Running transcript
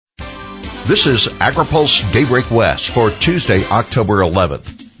This is AgriPulse Daybreak West for Tuesday, October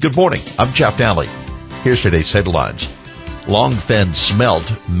 11th. Good morning. I'm Jeff Daly. Here's today's headlines. Longfin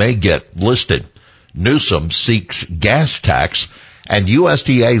smelt may get listed. Newsom seeks gas tax, and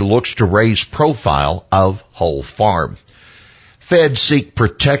USDA looks to raise profile of whole farm. Feds seek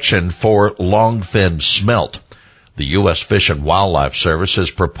protection for longfin smelt. The U.S. Fish and Wildlife Service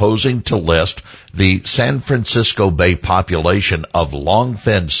is proposing to list the San Francisco Bay population of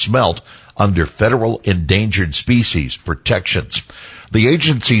longfin smelt under federal endangered species protections. The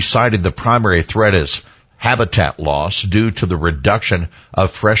agency cited the primary threat as habitat loss due to the reduction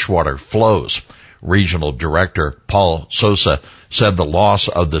of freshwater flows. Regional Director Paul Sosa said the loss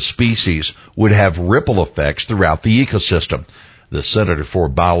of the species would have ripple effects throughout the ecosystem. The Center for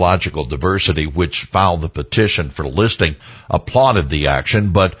Biological Diversity, which filed the petition for listing, applauded the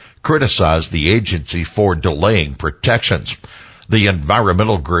action but criticized the agency for delaying protections. The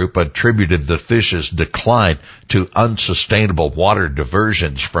environmental group attributed the fish's decline to unsustainable water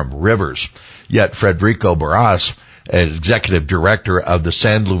diversions from rivers. Yet Federico Barras, executive director of the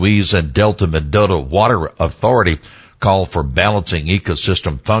San Luis and Delta Mendota Water Authority, called for balancing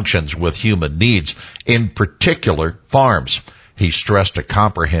ecosystem functions with human needs, in particular farms. He stressed a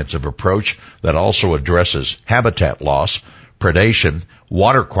comprehensive approach that also addresses habitat loss, predation,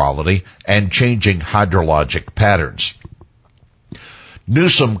 water quality, and changing hydrologic patterns.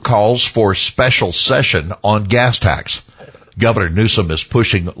 Newsom calls for special session on gas tax. Governor Newsom is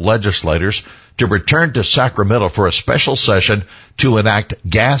pushing legislators to return to Sacramento for a special session to enact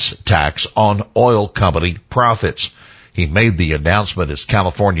gas tax on oil company profits. He made the announcement as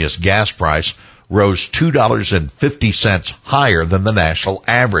California's gas price rose $2.50 higher than the national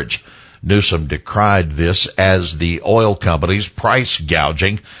average. Newsom decried this as the oil companies price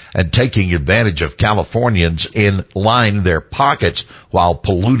gouging and taking advantage of Californians in line their pockets while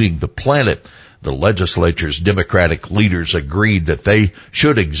polluting the planet. The legislature's Democratic leaders agreed that they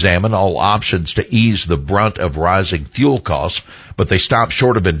should examine all options to ease the brunt of rising fuel costs, but they stopped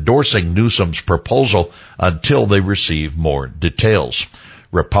short of endorsing Newsom's proposal until they receive more details.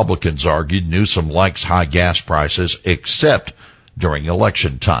 Republicans argued Newsom likes high gas prices except during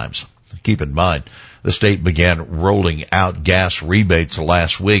election times. Keep in mind, the state began rolling out gas rebates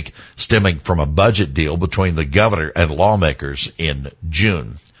last week, stemming from a budget deal between the governor and lawmakers in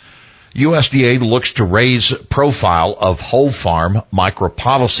June. USDA looks to raise profile of whole farm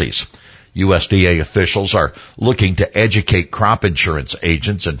micropolicies. USDA officials are looking to educate crop insurance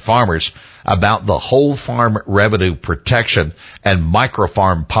agents and farmers about the whole farm revenue protection and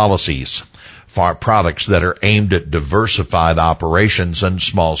microfarm policies for products that are aimed at diversified operations and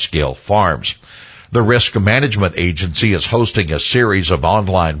small-scale farms. The Risk Management Agency is hosting a series of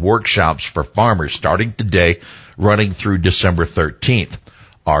online workshops for farmers starting today, running through December 13th.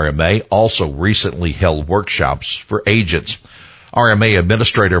 RMA also recently held workshops for agents. RMA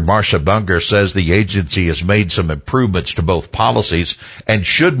Administrator Marcia Bunger says the agency has made some improvements to both policies and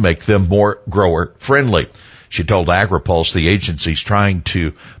should make them more grower-friendly. She told AgriPulse the agency's trying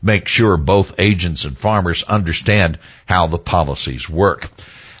to make sure both agents and farmers understand how the policies work.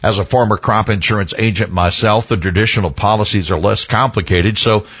 As a former crop insurance agent myself, the traditional policies are less complicated,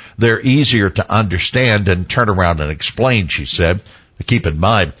 so they're easier to understand and turn around and explain, she said. Keep in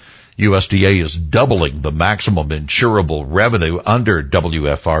mind, USDA is doubling the maximum insurable revenue under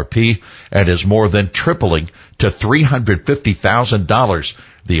WFRP and is more than tripling to $350,000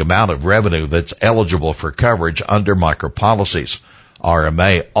 the amount of revenue that's eligible for coverage under micropolicies.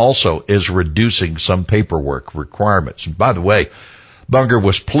 RMA also is reducing some paperwork requirements. And by the way, Bunger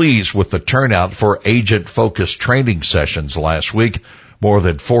was pleased with the turnout for agent-focused training sessions last week. More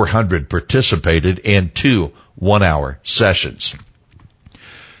than 400 participated in 2 one-hour sessions.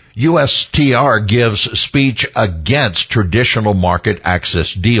 USTR gives speech against traditional market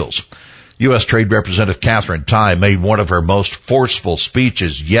access deals. U.S. Trade Representative Katherine Tai made one of her most forceful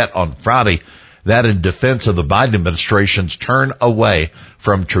speeches yet on Friday, that in defense of the Biden administration's turn away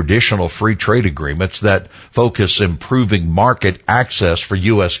from traditional free trade agreements that focus improving market access for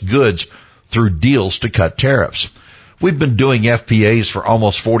U.S. goods through deals to cut tariffs. We've been doing FPAs for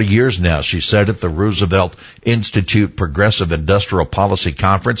almost 40 years now, she said at the Roosevelt Institute Progressive Industrial Policy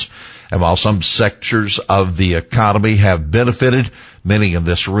Conference. And while some sectors of the economy have benefited, many in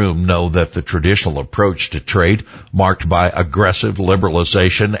this room know that the traditional approach to trade, marked by aggressive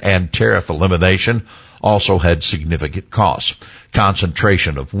liberalization and tariff elimination, also had significant costs.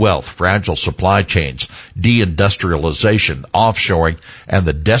 Concentration of wealth, fragile supply chains, deindustrialization, offshoring, and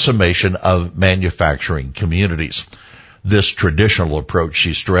the decimation of manufacturing communities. This traditional approach,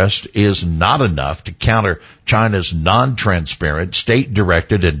 she stressed, is not enough to counter China's non-transparent,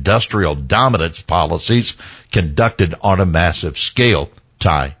 state-directed industrial dominance policies conducted on a massive scale,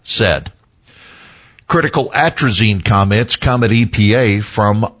 Tai said. Critical atrazine comments come at EPA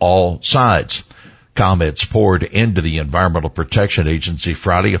from all sides. Comments poured into the Environmental Protection Agency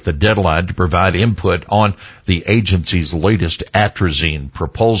Friday at the deadline to provide input on the agency's latest atrazine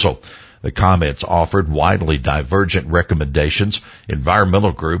proposal. The comments offered widely divergent recommendations.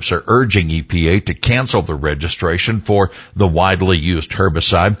 Environmental groups are urging EPA to cancel the registration for the widely used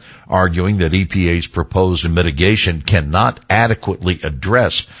herbicide, arguing that EPA's proposed mitigation cannot adequately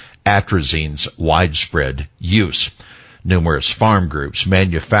address atrazine's widespread use. Numerous farm groups,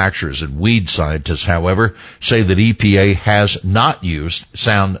 manufacturers, and weed scientists, however, say that EPA has not used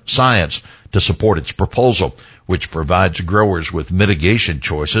sound science to support its proposal, which provides growers with mitigation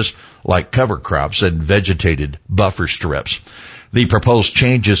choices like cover crops and vegetated buffer strips. The proposed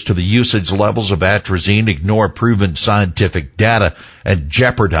changes to the usage levels of atrazine ignore proven scientific data and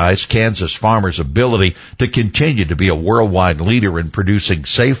jeopardize Kansas farmers' ability to continue to be a worldwide leader in producing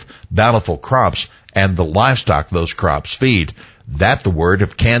safe, bountiful crops and the livestock those crops feed. That the word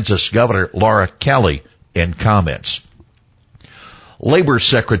of Kansas Governor Laura Kelly in comments. Labor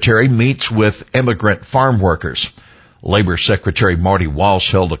Secretary meets with immigrant farm workers. Labor Secretary Marty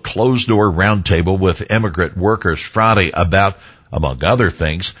Walsh held a closed-door roundtable with immigrant workers Friday about, among other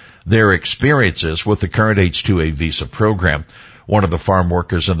things, their experiences with the current H-2A visa program. One of the farm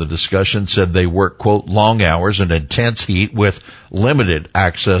workers in the discussion said they work, quote, long hours in intense heat with limited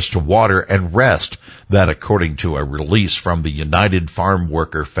access to water and rest. That according to a release from the United Farm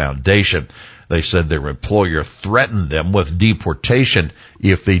Worker Foundation. They said their employer threatened them with deportation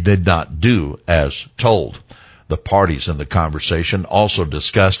if they did not do as told. The parties in the conversation also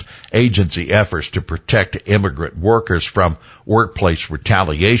discussed agency efforts to protect immigrant workers from workplace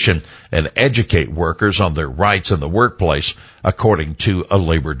retaliation and educate workers on their rights in the workplace, according to a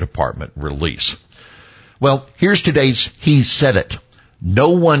Labor Department release. Well, here's today's He Said It. No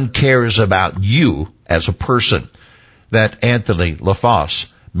one cares about you as a person. That Anthony LaFosse,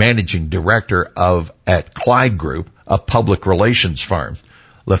 managing director at Clyde Group, a public relations firm.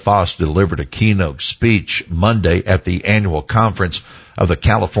 LaFosse delivered a keynote speech Monday at the annual conference of the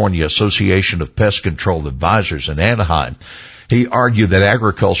California Association of Pest Control Advisors in Anaheim. He argued that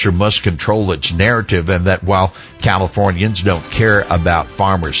agriculture must control its narrative and that while Californians don't care about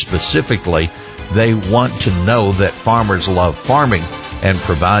farmers specifically, they want to know that farmers love farming and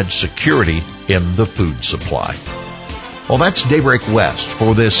provide security in the food supply. Well, that's Daybreak West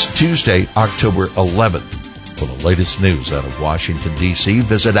for this Tuesday, October 11th. For the latest news out of Washington, D.C.,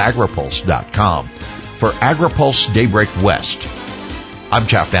 visit agripulse.com. For AgriPulse Daybreak West, I'm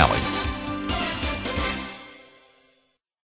Jeff Nally.